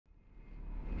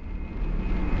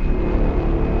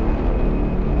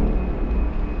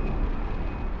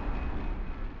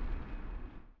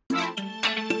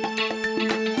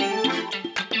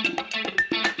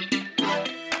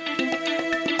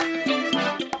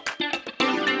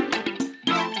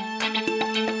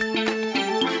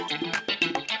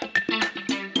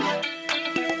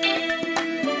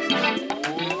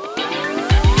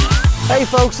Hey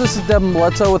folks, this is Devin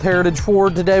Bledsoe with Heritage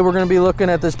Ford. Today we're going to be looking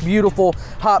at this beautiful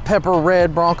hot pepper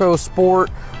red Bronco Sport.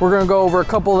 We're going to go over a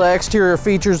couple of the exterior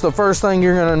features. The first thing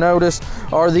you're going to notice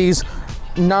are these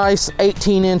nice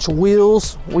 18-inch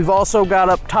wheels. We've also got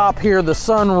up top here the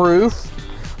sunroof,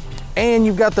 and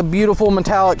you've got the beautiful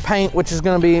metallic paint, which is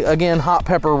going to be, again, hot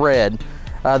pepper red.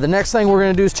 The next thing we're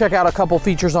going to do is check out a couple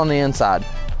features on the inside.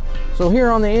 So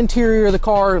here on the interior of the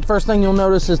car, first thing you'll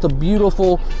notice is the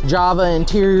beautiful Java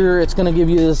interior. It's going to give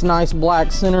you this nice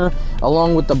black center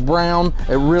along with the brown.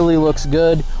 It really looks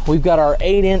good. We've got our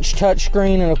 8-inch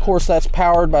touchscreen, and of course that's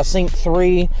powered by Sync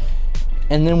 3.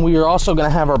 And then we are also going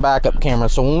to have our backup camera.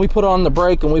 So when we put on the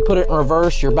brake and we put it in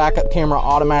reverse, your backup camera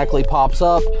automatically pops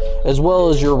up, as well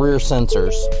as your rear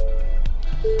sensors.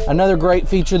 Another great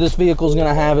feature this vehicle is going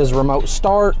to have is remote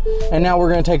start. And now we're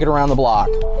going to take it around the block.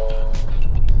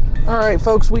 All right,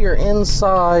 folks, we are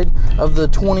inside of the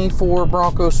 24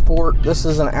 Bronco Sport. This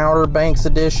is an Outer Banks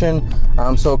edition.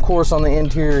 So of course on the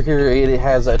interior here, it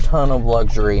has a ton of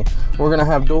luxury. We're going to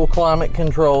have dual climate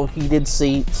control, heated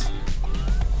seats.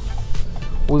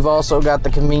 We've also got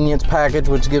the convenience package,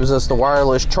 which gives us the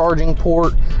wireless charging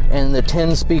port and the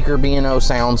 10-speaker B&O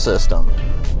sound system.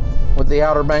 With the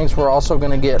Outer Banks, we're also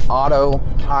going to get auto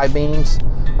high beams.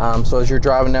 So as you're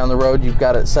driving down the road, you've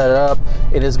got it set up.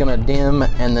 It is going to dim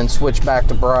and then switch back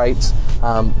to brights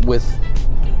with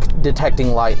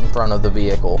detecting light in front of the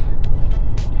vehicle.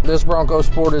 This Bronco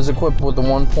Sport is equipped with a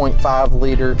 1.5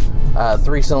 liter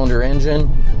 3-cylinder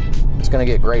engine. It's going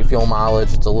to get great fuel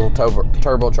mileage. It's a little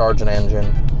turbocharged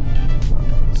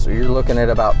engine. So you're looking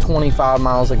at about 25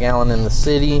 miles a gallon in the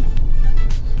city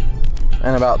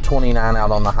and about 29 out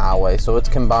on the highway. So it's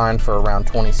combined for around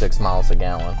 26 miles a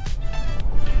gallon.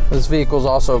 This vehicle is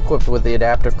also equipped with the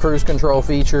adaptive cruise control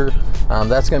feature.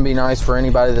 That's going to be nice for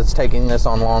anybody that's taking this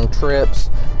on long trips,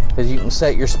 because you can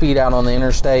set your speed out on the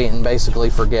interstate and basically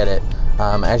forget it.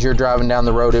 As you're driving down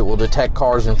the road, it will detect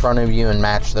cars in front of you and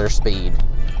match their speed.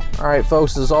 All right,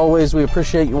 folks, as always, we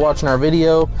appreciate you watching our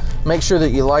video. Make sure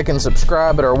that you like and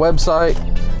subscribe at our website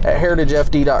at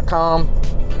heritagefd.com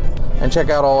and check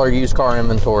out all our used car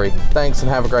inventory. Thanks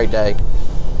and have a great day.